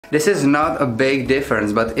This is not a big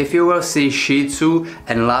difference, but if you will see Shih Tzu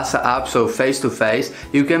and Lhasa Apso face to face,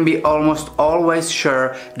 you can be almost always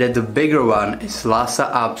sure that the bigger one is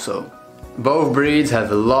Lhasa Apso. Both breeds have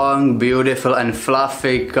a long, beautiful and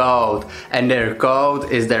fluffy coat, and their coat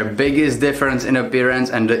is their biggest difference in appearance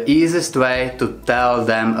and the easiest way to tell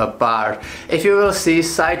them apart. If you will see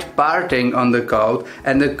side parting on the coat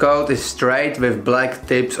and the coat is straight with black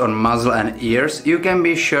tips on muzzle and ears, you can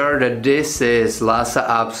be sure that this is Lhasa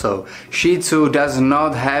Apso. Shih Tzu does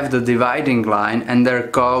not have the dividing line and their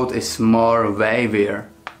coat is more wavier.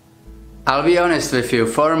 I'll be honest with you,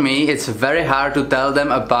 for me it's very hard to tell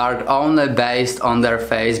them apart only based on their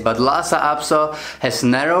face, but Lhasa Apso has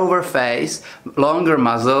narrower face, longer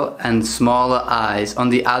muzzle and smaller eyes. On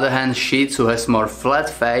the other hand, Shih Tzu has more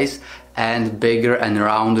flat face and bigger and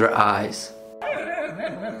rounder eyes.